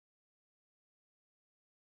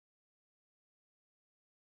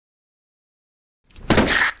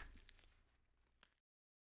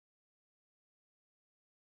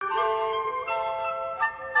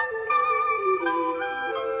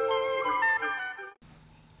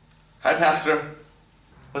Hi, Pastor.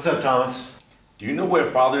 What's up, Thomas? Do you know where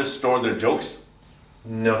fathers store their jokes?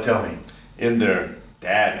 No, tell me. In their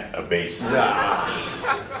database.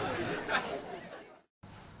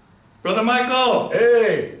 Brother Michael!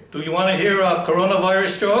 Hey! Do you want to hear a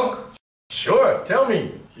coronavirus joke? Sure, tell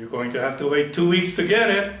me. You're going to have to wait 2 weeks to get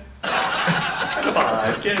it. Come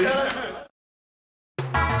on, get it.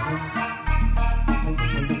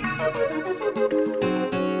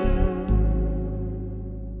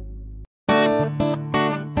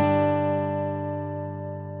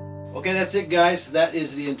 Okay, that's it, guys. That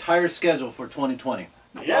is the entire schedule for 2020.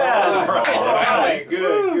 Yeah, Right.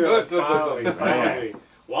 Good. Finally.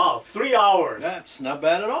 Wow, 3 hours. That's not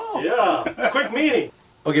bad at all. Yeah, quick meeting.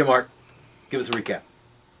 Okay, Mark, give us a recap.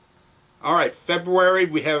 All right, February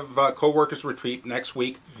we have co-workers retreat next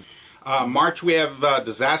week. March we have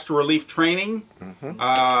disaster relief training.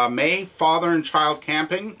 May, father and child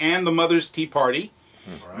camping and the Mother's Tea Party.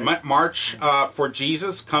 March for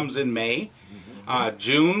Jesus comes in May.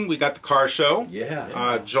 June we got the car show.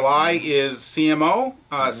 Yeah. July is CMO.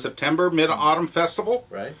 September Mid-Autumn Festival.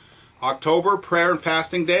 Right. October Prayer and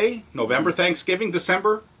Fasting Day. November Thanksgiving.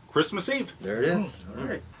 December Christmas Eve. There it is. All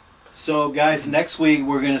right. So, guys, next week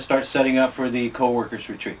we're going to start setting up for the co-workers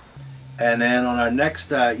retreat. And then on our next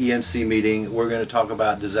EMC meeting, we're going to talk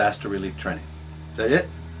about disaster relief training. Is that it?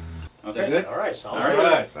 Okay. Is that good? All right, sounds All good.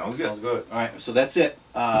 right. Sounds good. All right, so that's it.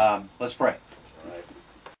 Let's pray. All right.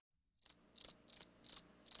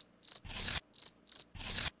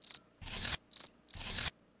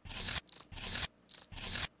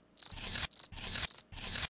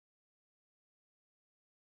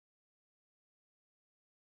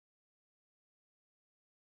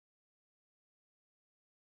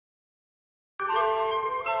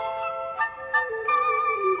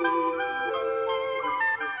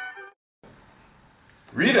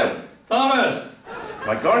 Read them. Thomas!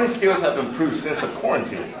 My gardening skills have improved since the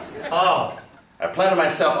quarantine. Oh. I planted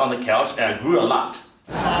myself on the couch and I grew a lot.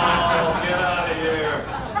 Oh, get out of here.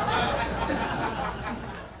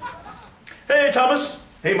 Hey, Thomas.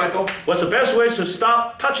 Hey, Michael. What's the best way to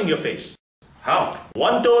stop touching your face? How?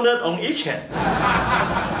 One donut on each hand.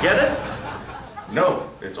 Get it? No,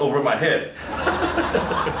 it's over my head.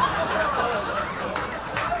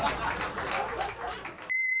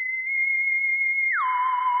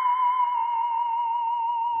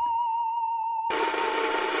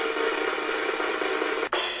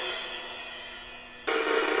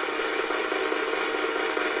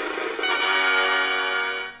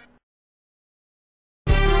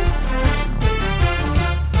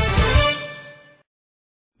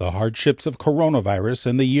 The hardships of coronavirus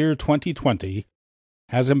in the year 2020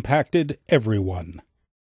 has impacted everyone.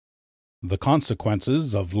 The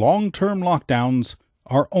consequences of long-term lockdowns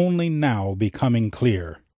are only now becoming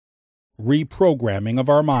clear. Reprogramming of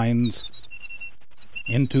our minds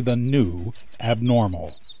into the new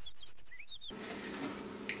abnormal.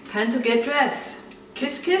 Time to get dressed.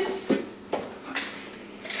 Kiss, kiss.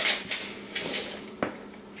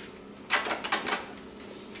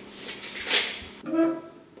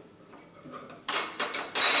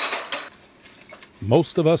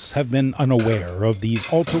 Most of us have been unaware of these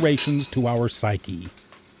alterations to our psyche.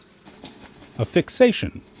 A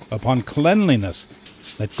fixation upon cleanliness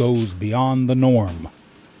that goes beyond the norm.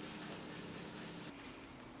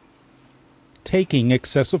 Taking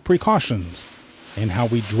excessive precautions in how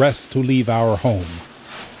we dress to leave our home.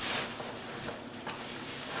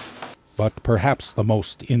 But perhaps the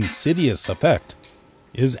most insidious effect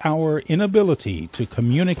is our inability to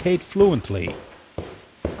communicate fluently.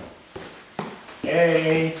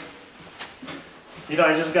 Hey.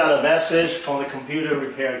 I just got a message from the computer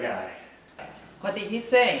repair guy. What did he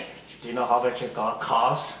say? Do you know how much it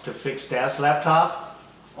cost to fix Dad's laptop?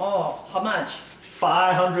 Oh, how much?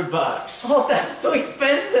 $500. Oh, that's so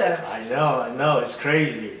expensive. I know, it's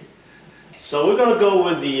crazy. So we're gonna go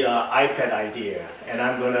with the iPad idea, and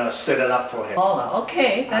I'm gonna set it up for him. Oh,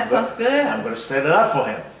 okay, that sounds good. I'm gonna set it up for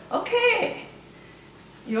him. Okay.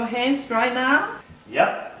 Your hands dry now?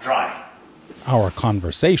 Yep, dry. Our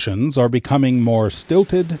conversations are becoming more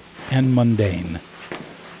stilted and mundane.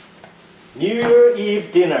 New Year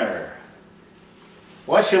Eve dinner.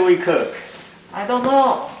 What should we cook? I don't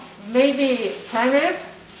know. Maybe prime rib?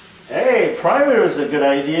 Hey, prime rib is a good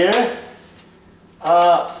idea.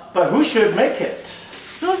 But who should make it?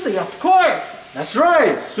 Susie, of course. That's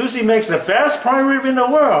right. Susie makes the best prime rib in the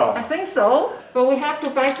world. I think so. But we have to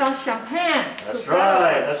buy some champagne. That's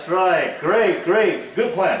right. Great.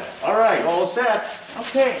 Good plan. All right, all set.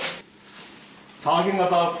 Okay. Talking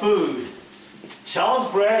about food. Charles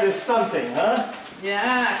bread is something, huh?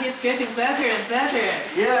 Yeah, he's getting better and better.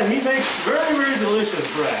 Yeah, he makes very, very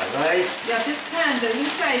delicious bread, right? Yeah, this time the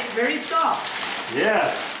inside is very soft.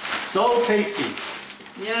 Yes, so tasty.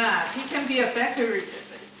 Yeah, he can be a better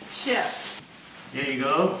chef. Here you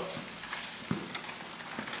go.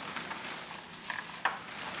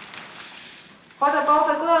 What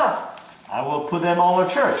about the gloves? I will put them on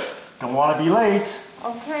at church. Don't want to be late.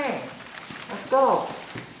 Okay, let's go.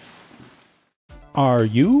 Are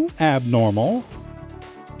you abnormal?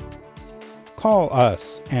 Call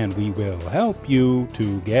us and we will help you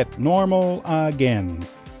to get normal again.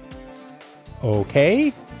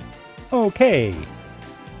 Okay? Okay.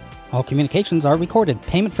 All communications are recorded.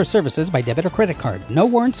 Payment for services by debit or credit card. No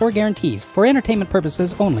warrants or guarantees. For entertainment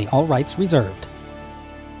purposes only. All rights reserved.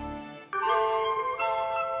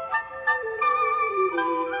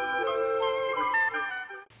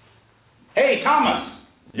 Hey, Thomas,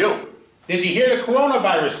 Yo. did you hear the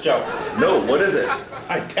coronavirus joke? No, what is it?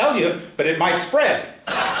 I tell you, but it might spread.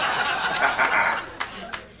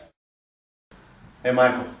 Hey,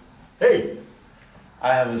 Michael. Hey.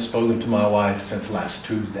 I haven't spoken to my wife since last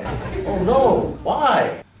Tuesday. Oh no,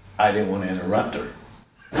 why? I didn't want to interrupt her.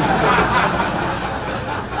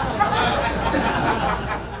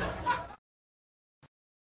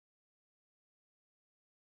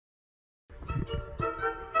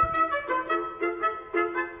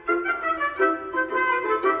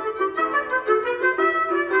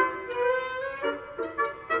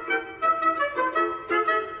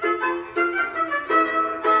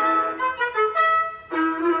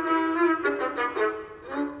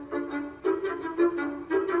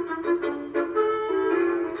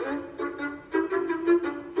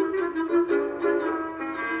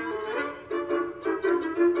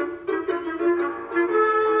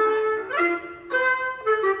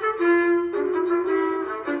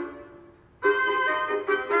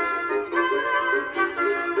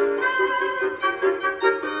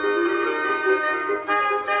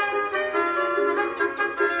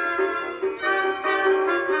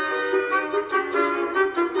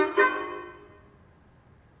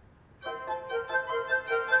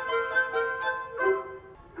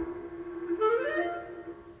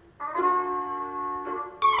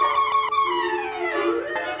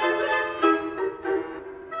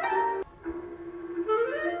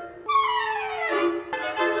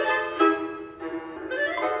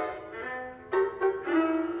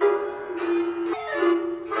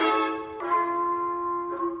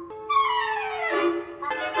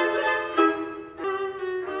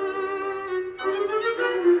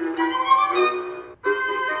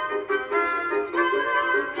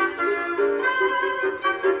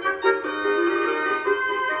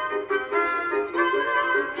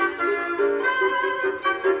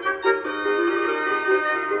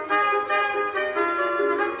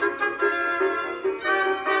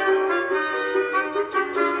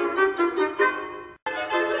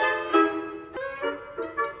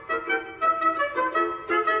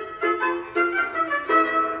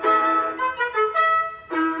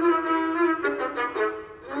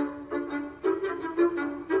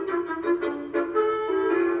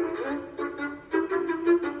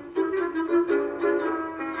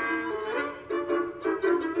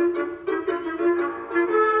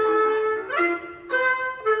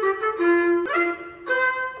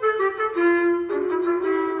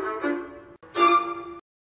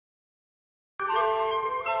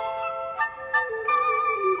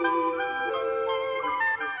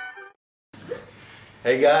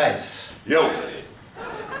 Hey guys, Yo.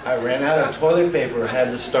 I ran out of toilet paper, had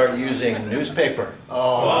to start using newspaper.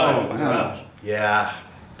 Oh, wow. Yeah,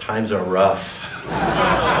 times are rough.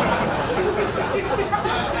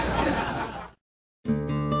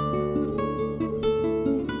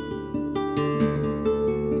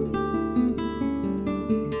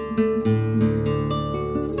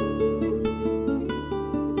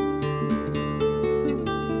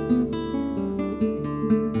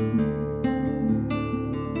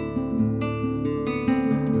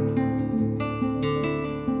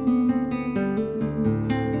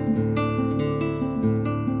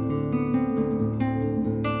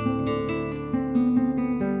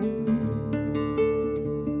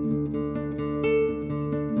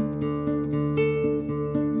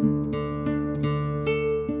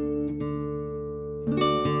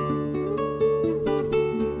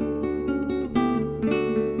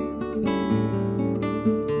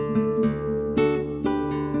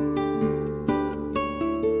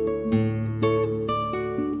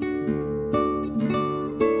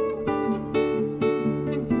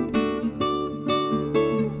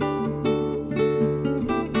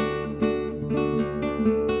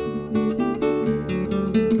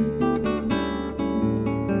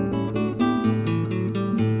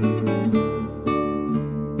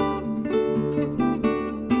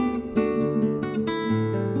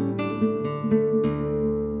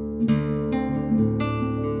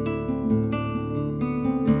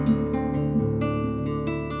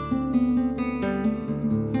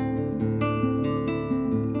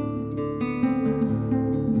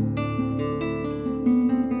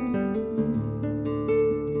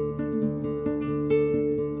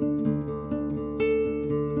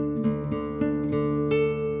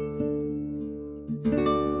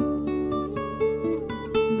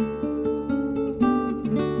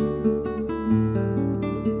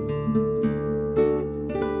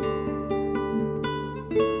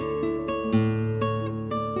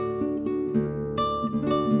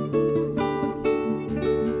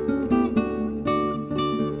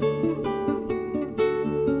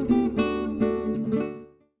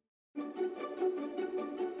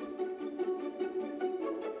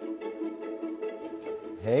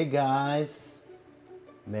 guys,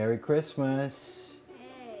 Merry Christmas.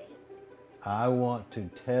 Hey. I want to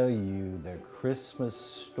tell you the Christmas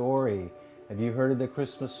story. Have you heard of the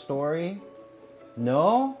Christmas story?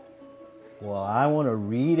 No? Well, I want to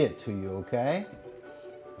read it to you, okay?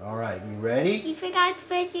 All right, you ready? You forgot to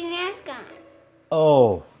put your mask on.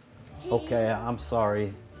 Oh, okay, I'm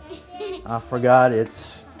sorry. I forgot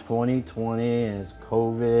it's 2020 and it's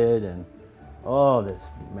COVID and oh, this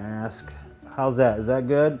mask. How's that? Is that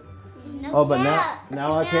good? No. Oh, but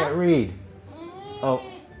now I can't read. Oh,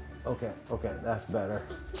 okay, that's better.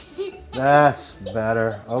 That's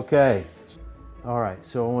better, okay. All right,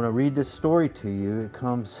 so I want to read this story to you. It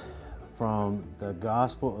comes from the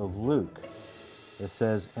Gospel of Luke. It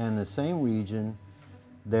says, in the same region,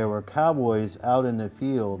 there were cowboys out in the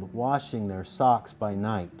field washing their socks by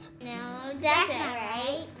night. No, that's not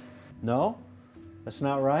right. No? That's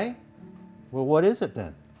not right? Well, what is it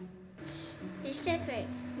then? The shepherd,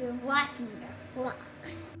 you're washing their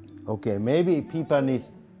flocks. Okay, maybe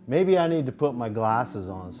I need to put my glasses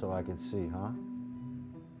on so I can see, huh?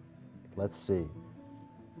 Let's see.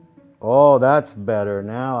 Oh, that's better.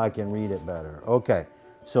 Now I can read it better. Okay,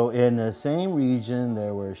 so in the same region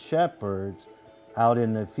there were shepherds out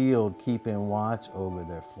in the field keeping watch over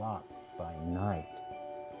their flock by night.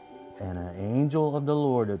 And an angel of the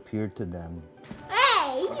Lord appeared to them.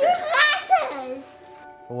 Hey, your glasses!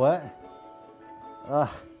 What?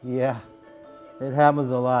 Yeah, it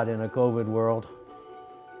happens a lot in a COVID world.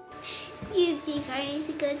 Excuse me, I need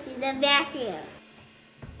to go to the bathroom.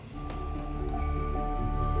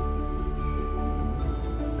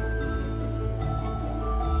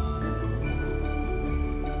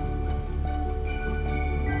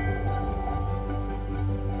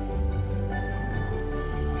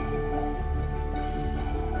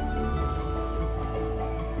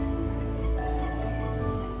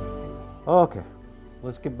 Okay,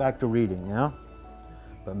 let's get back to reading now.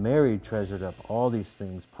 But Mary treasured up all these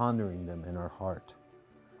things, pondering them in her heart.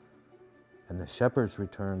 And the shepherds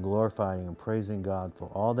returned, glorifying and praising God for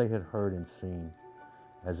all they had heard and seen,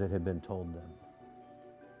 as it had been told them.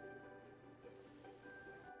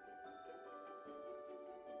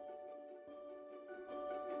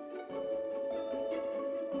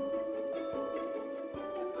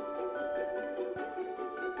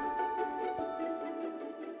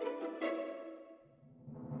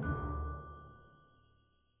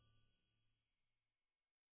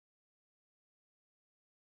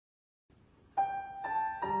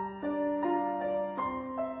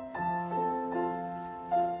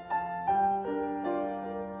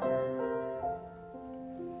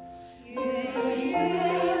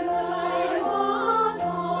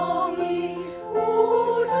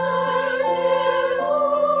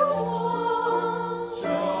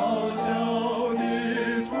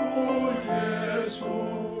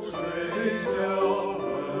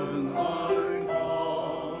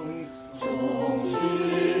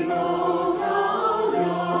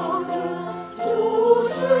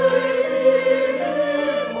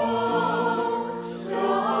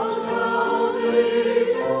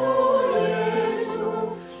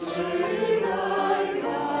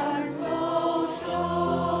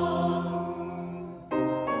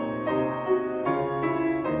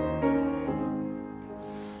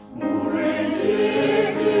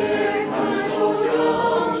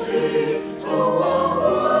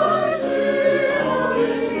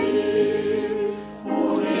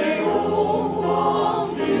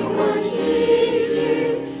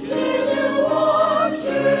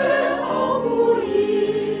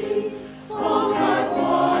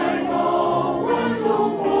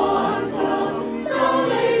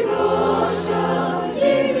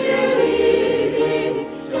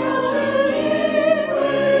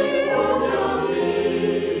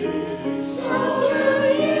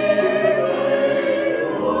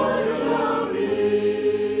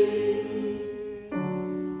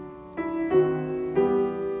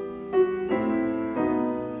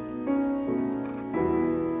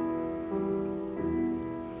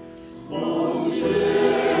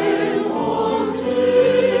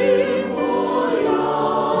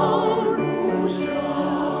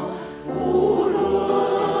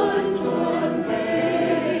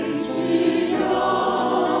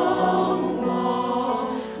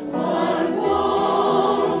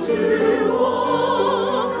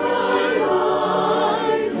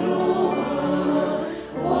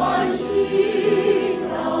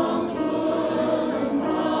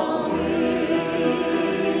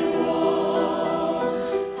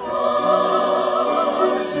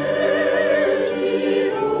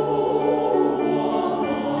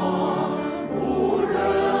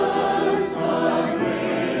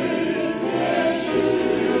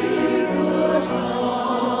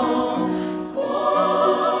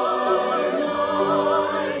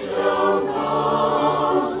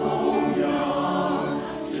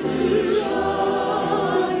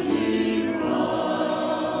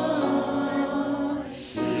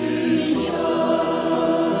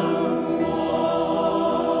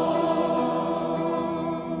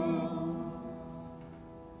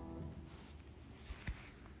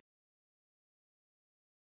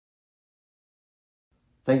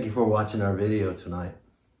 Thank you for watching our video tonight.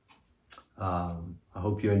 I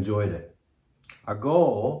hope you enjoyed it. Our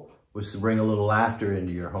goal was to bring a little laughter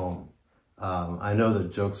into your home. I know the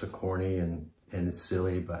jokes are corny and it's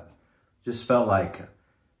silly, but just felt like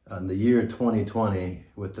in the year 2020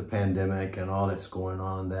 with the pandemic and all that's going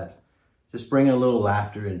on, that just bringing a little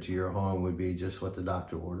laughter into your home would be just what the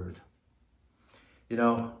doctor ordered. You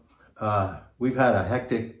know, we've had a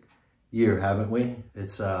hectic year, haven't we?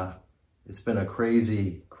 It's been a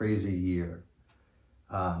crazy, crazy year.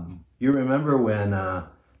 You remember when,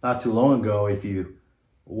 not too long ago, if you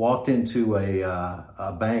walked into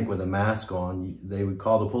a bank with a mask on, they would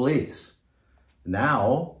call the police.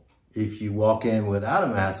 Now, if you walk in without a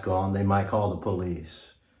mask on, they might call the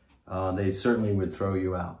police. They certainly would throw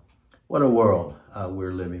you out. What a world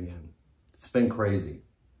we're living in. It's been crazy.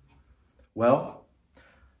 Well,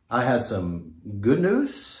 I have some good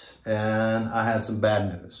news and I have some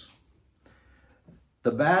bad news.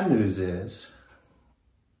 The bad news is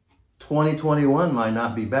 2021 might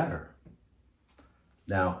not be better.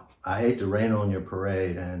 Now, I hate to rain on your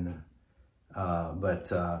parade,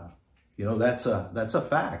 but you know, that's a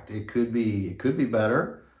fact. It could be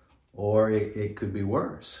better, or it could be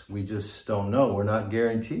worse. We just don't know. We're not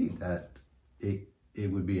guaranteed that it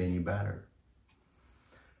would be any better.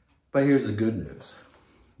 But here's the good news.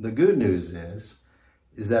 The good news is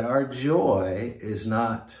that our joy is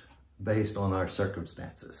not based on our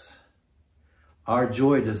circumstances. Our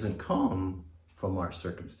joy doesn't come from our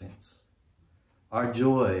circumstance. Our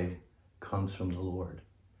joy comes from the Lord.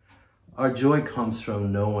 Our joy comes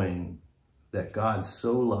from knowing that God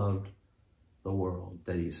so loved the world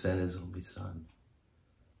that he sent his only son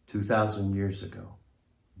 2,000 years ago,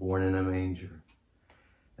 born in a manger.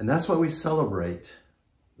 And that's what we celebrate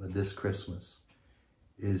with this Christmas,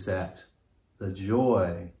 is that the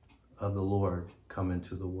joy of the Lord come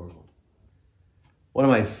into the world. One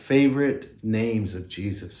of my favorite names of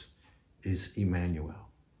Jesus is Emmanuel,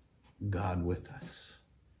 God with us.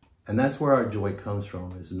 And that's where our joy comes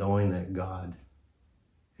from, is knowing that God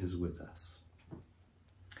is with us.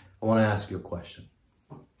 I want to ask you a question.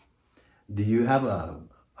 Do you have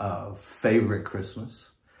a favorite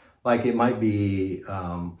Christmas? Like, it might be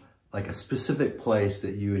like a specific place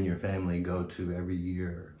that you and your family go to every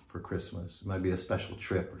year for Christmas. It might be a special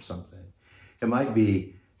trip or something. It might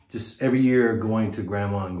be just every year going to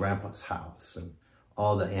Grandma and Grandpa's house, and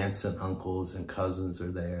all the aunts and uncles and cousins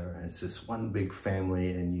are there, and it's just one big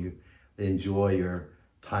family, and you enjoy your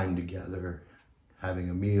time together, having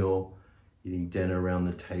a meal, eating dinner around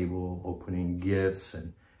the table, opening gifts,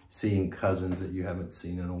 and seeing cousins that you haven't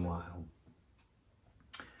seen in a while.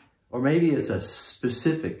 Or maybe it's a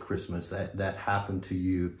specific Christmas that happened to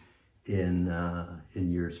you in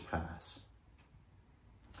years past.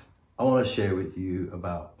 I want to share with you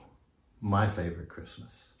about my favorite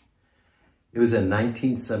Christmas. It was in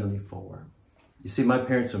 1974. You see, my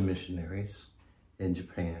parents are missionaries in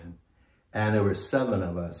Japan, and there were 7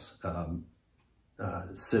 of us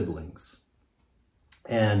siblings.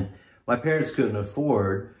 And my parents couldn't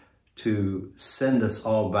afford to send us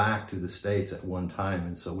all back to the States at one time,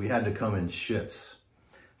 and so we had to come in shifts.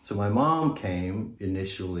 So my mom came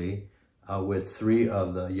initially with 3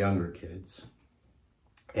 of the younger kids,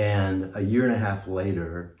 and a year and a half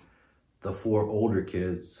later, the 4 older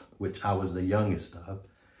kids, which I was the youngest of,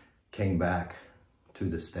 came back to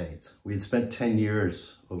the States. We had spent 10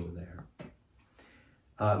 years over there.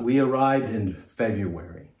 We arrived in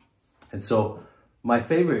February, and so my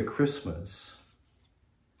favorite Christmas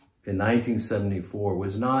in 1974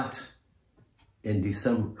 was not in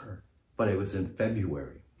December, but it was in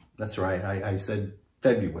February. That's right, I said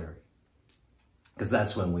February, because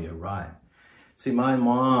that's when we arrived. See, my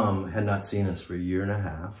mom had not seen us for a year and a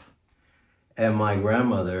half, and my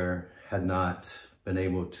grandmother had not been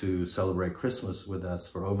able to celebrate Christmas with us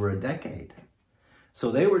for over a decade.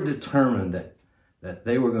 So they were determined that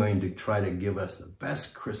they were going to try to give us the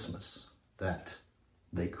best Christmas that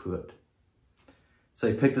they could. So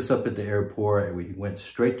they picked us up at the airport, and we went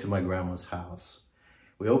straight to my grandma's house.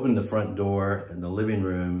 We opened the front door in the living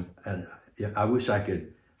room, and I wish I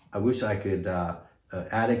could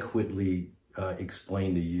adequately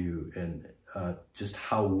explain to you and just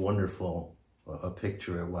how wonderful a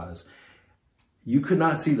picture it was. You could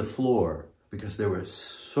not see the floor because there were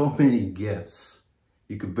so many gifts.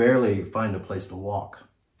 You could barely find a place to walk.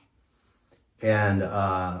 And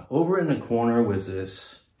over in the corner was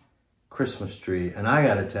this Christmas tree. And I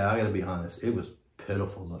gotta be honest, it was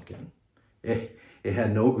pitiful looking. It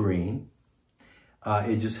had no green.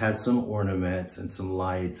 It just had some ornaments and some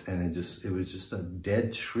lights, and it was just a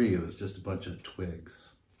dead tree. It was just a bunch of twigs.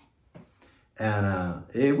 And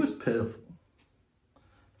it was pitiful.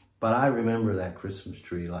 But I remember that Christmas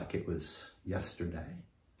tree like it was yesterday.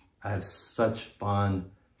 I have such fond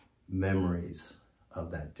memories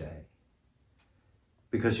of that day.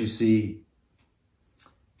 Because you see,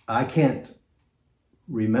 I can't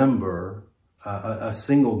remember a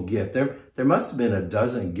single gift. There must have been a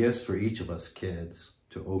dozen gifts for each of us kids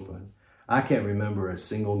to open. I can't remember a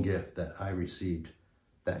single gift that I received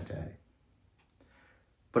that day.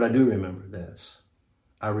 But I do remember this.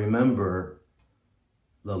 I remember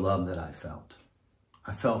the love that I felt.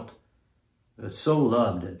 I felt so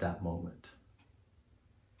loved at that moment.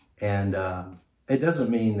 And it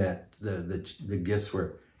doesn't mean that the gifts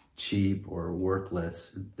were cheap or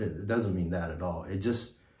worthless. It doesn't mean that at all. It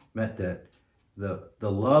just meant that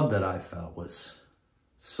the love that I felt was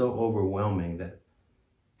so overwhelming that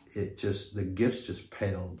the gifts just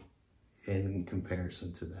paled in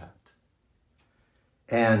comparison to that.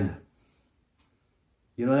 And,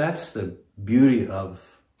 you know, that's the beauty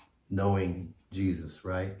of knowing Jesus,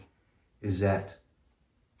 right? Is that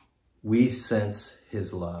we sense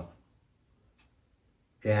his love.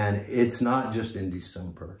 And it's not just in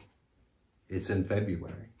December. It's in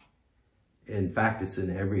February. In fact, it's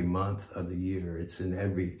in every month of the year. It's in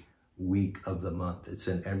every week of the month. It's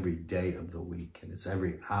in every day of the week. And it's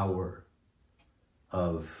every hour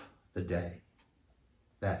of the day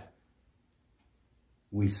that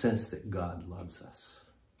we sense that God loves us.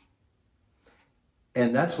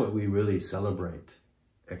 And that's what we really celebrate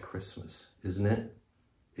at Christmas, isn't it?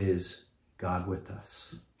 Is God with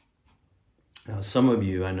us. Now, some of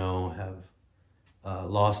you I know have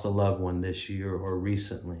lost a loved one this year or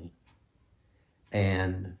recently.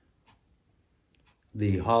 And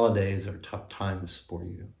the holidays are tough times for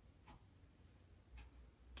you.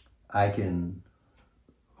 I can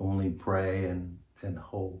only pray and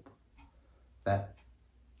hope that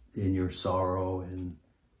in your sorrow and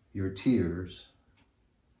your tears,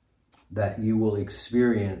 that you will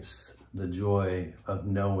experience the joy of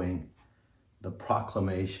knowing the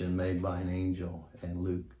proclamation made by an angel in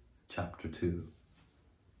Luke chapter 2.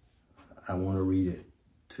 I want to read it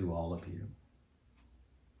to all of you.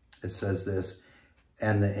 It says this,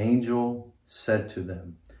 "And the angel said to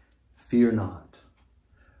them, 'Fear not,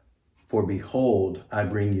 for behold, I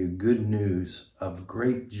bring you good news of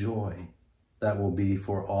great joy that will be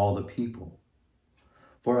for all the people.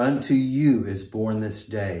 For unto you is born this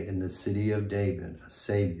day in the city of David a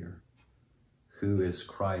Savior, who is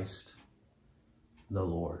Christ the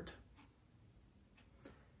Lord.'"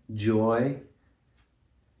 Joy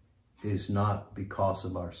is not because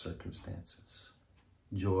of our circumstances.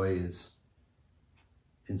 Joy is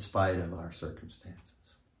in spite of our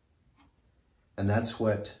circumstances. And that's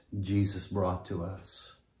what Jesus brought to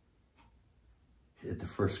us at the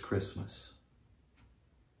first Christmas.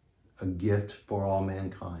 A gift for all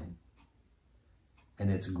mankind. And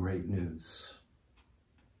it's great news.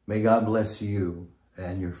 May God bless you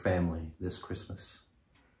and your family this Christmas.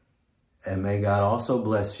 And may God also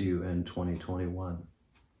bless you in 2021.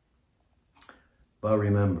 But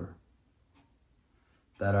remember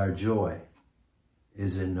that our joy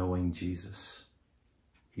is in knowing Jesus,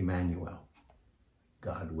 Emmanuel,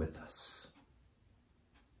 God with us.